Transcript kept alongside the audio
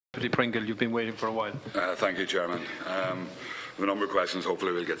Deputy Pringle, you've been waiting for a while. Thank you, Chairman. I have a number of questions.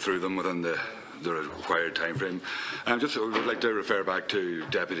 Hopefully we'll get through them within the required time frame. I would like to refer back to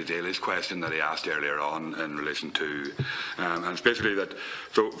Deputy Daly's question that he asked earlier on in relation to, and it's basically that,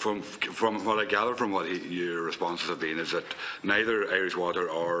 so from what I gather from what your responses have been, is that neither Irish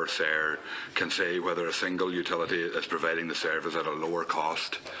Water or SER can say whether a single utility is providing the service at a lower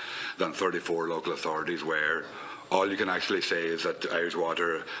cost than 34 local authorities, where all you can actually say is that Irish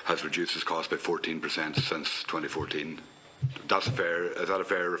Water has reduced its cost by 14% since 2014. That's fair. Is that a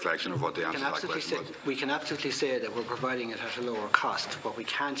fair reflection of what the answer to that question was? We can absolutely say that we're providing it at a lower cost. What we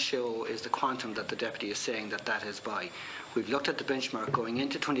can't show is the quantum that the Deputy is saying that is by. We've looked at the benchmark going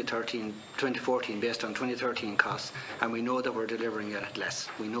into 2014 based on 2013 costs, and we know that we're delivering it at less.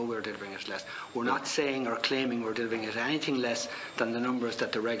 We know we're delivering it at less. We're not saying or claiming we're delivering it at anything less than the numbers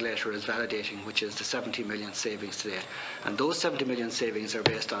that the regulator is validating, which is the 70 million savings to date. And those 70 million savings are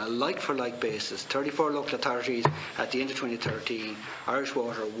based on a like-for-like basis. 34 local authorities at the end of 2013, Irish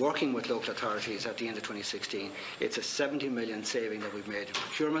Water working with local authorities at the end of 2016. It's a 70 million saving that we've made in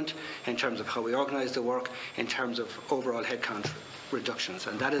procurement, in terms of how we organise the work, in terms of overall headcount reductions,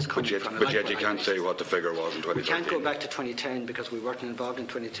 and that is coming from. But yet you can't say what the figure was in 2013. We can't go back to 2010 because we weren't involved in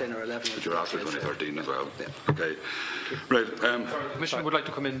 2010 or 11. But you're after 2013 as well. Yeah. Okay. Right. The Commissioner would like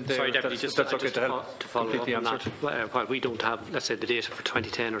to come in there. Sorry, Deputy, that's okay to help to follow up on that. While we don't have, let's say, the data for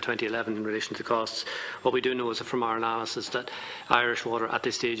 2010 or 2011 in relation to costs, what we do know is that from our analysis that Irish Water at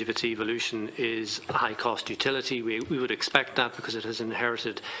this stage of its evolution is a high-cost utility. We would expect that because it has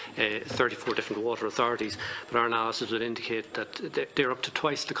inherited 34 different water authorities, but our analysis would indicate that they're up to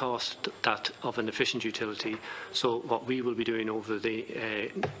twice the cost that of an efficient utility. So what we will be doing over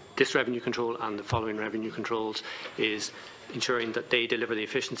this revenue control and the following revenue controls is ensuring that they deliver the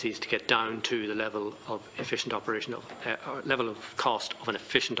efficiencies to get down to the level of efficient operation, level of cost of an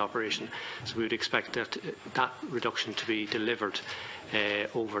efficient operation. So we would expect that reduction to be delivered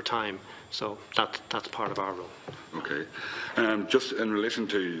over time. So that's part of our role. Okay. Just in relation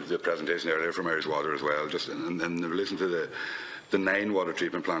to the presentation earlier from Irish Water as well, just in relation to the 9 water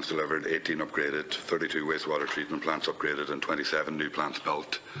treatment plants delivered, 18 upgraded, 32 wastewater treatment plants upgraded and 27 new plants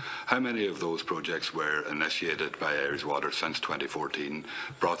built. How many of those projects were initiated by Irish Water since 2014,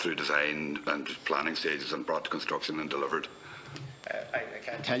 brought through design and planning stages and brought to construction and delivered?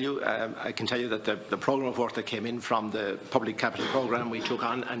 I can tell you that the programme of work that came in from the public capital programme we took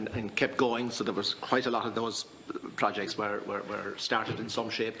on and kept going, so there was quite a lot of those projects were started in some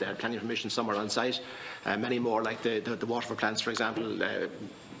shape. They had planning permission, some were on site. Many more, like the Waterford plants, for example,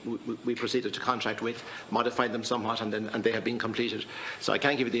 we proceeded to contract with, modified them somewhat, and they have been completed. So I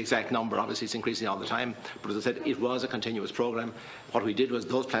can't give you the exact number. Obviously, it's increasing all the time. But as I said, it was a continuous programme. What we did was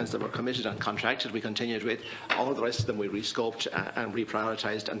those plans that were committed and contracted, we continued with. All the rest of them we rescoped and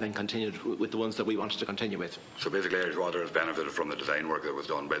reprioritised, and then continued with the ones that we wanted to continue with. So basically, Irish Water has benefited from the design work that was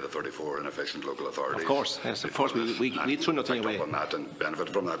done by the 34 inefficient local authorities. Of course, yes. Of course, we threw nothing away. On that and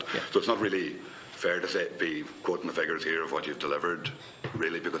benefited from that. Yeah. So it's not really fair to be quoting the figures here of what you've delivered,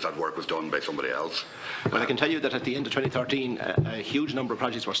 really, because that work was done by somebody else. Well, I can tell you that at the end of 2013, a huge number of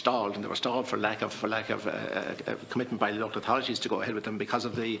projects were stalled, and they were stalled for lack of commitment by the local authorities to go ahead with them because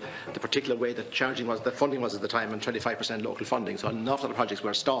of the particular way that the funding was at the time, and 25% local funding. So an awful lot of projects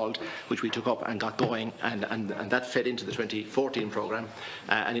were stalled, which we took up and got going, and that fed into the 2014 programme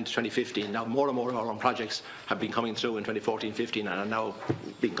and into 2015. Now more and more of our own projects have been coming through in 2014-15 and are now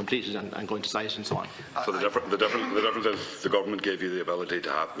being completed and going to site and so on. So the difference is the government gave you the ability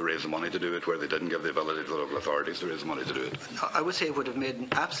to raise the money to do it, where they didn't give the ability to the local authorities to raise the money to do it. I would say it would have made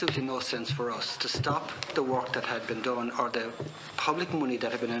absolutely no sense for us to stop the work that had been done, or the public money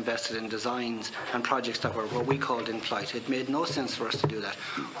that had been invested in designs and projects that were what we called in flight. It made no sense for us to do that.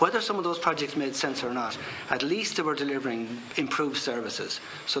 Whether some of those projects made sense or not, at least they were delivering improved services.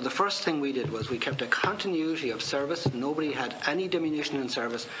 So the first thing we did was we kept a continuity of service. Nobody had any diminution in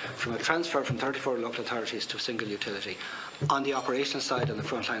service from a transfer from 34 local authorities to a single utility. On the operational side and the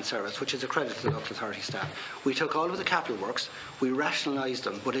frontline service, which is a credit to the local authority staff, we took all of the capital works, we rationalised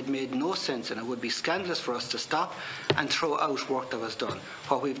them, but it made no sense, and it would be scandalous for us to stop and throw out work that was done.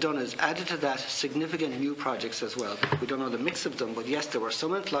 What we've done is added to that significant new projects as well. We don't know the mix of them, but yes, there were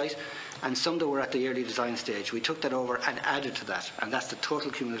some in flight and some that were at the early design stage. We took that over and added to that, and that's the total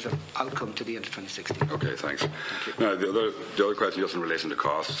cumulative outcome to the end of 2016. Okay, thanks. Now, the other question just in relation to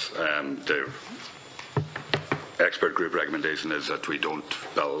costs, the expert group recommendation is that we don't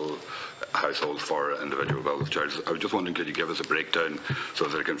bill households for individual bills charges. I was just wondering, could you give us a breakdown so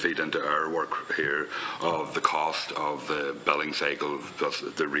that it can feed into our work here of the cost of the billing cycle, plus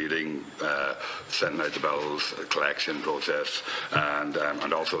the reading, sending out the bills, collection process,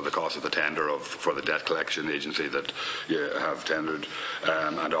 and also the cost of the tender for the debt collection agency that you have tendered,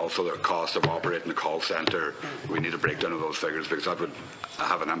 and also the cost of operating the call centre. We need a breakdown of those figures because that would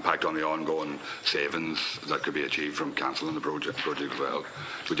have an impact on the ongoing savings that could be achieved from cancelling the project as well.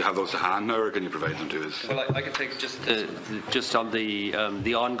 Would you have those to hand now, or can you provide them to us? Well, I can take just on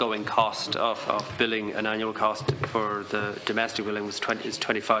the ongoing cost of billing. An annual cost for the domestic billing is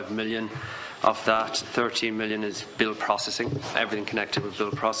 25 million. Of that, 13 million is bill processing, everything connected with bill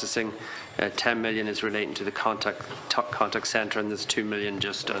processing. 10 million is relating to the contact centre, and there's 2 million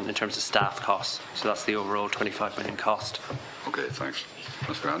just in terms of staff costs. So that's the overall 25 million cost. Okay, thanks.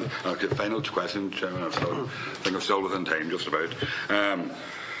 That's grand. Okay, final question, Chairman. I think I'm still within time, just about.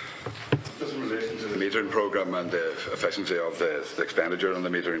 Just in relation to the metering programme and the efficiency of the expenditure on the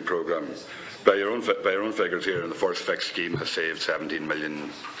metering programme, by your own figures here, the first fixed scheme has saved 17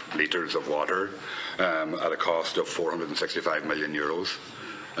 million litres of water at a cost of 465 million euros.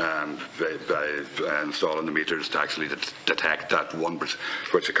 By installing the meters to actually detect that 1%,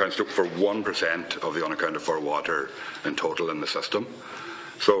 which accounts for 1% of the unaccounted for water in total in the system.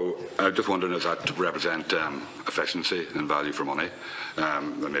 So I'm just wondering, does that represent efficiency and value for money?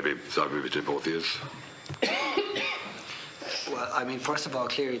 And maybe that would be to both of you. Well, I mean, first of all,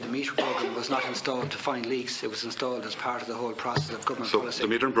 clearly the metering programme was not installed to find leaks. It was installed as part of the whole process of government policy. So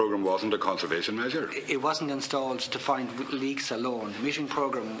the metering programme wasn't a conservation measure? It wasn't installed to find leaks alone. The metering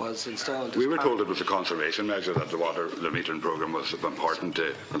programme was installed as We were told it was a conservation measure, that the metering programme was important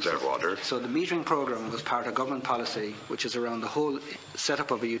to conserve water. So the metering programme was part of government policy, which is around the whole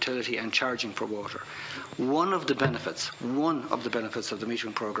setup of a utility and charging for water. One of the benefits of the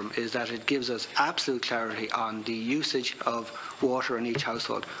metering programme is that it gives us absolute clarity on the usage of water in each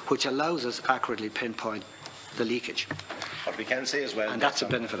household, which allows us accurately pinpoint the leakage. What we can say as well, and that's a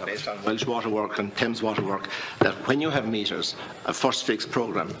benefit of it. Based on Welsh Water Work and Thames Water Work, that when you have meters, a first fixed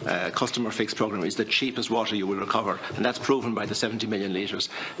programme, customer fixed programme, is the cheapest water you will recover, and that's proven by the 70 million litres.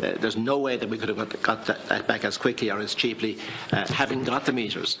 There's no way that we could have got that back as quickly or as cheaply, having got the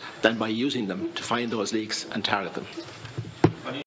meters, than by using them to find those leaks and target them.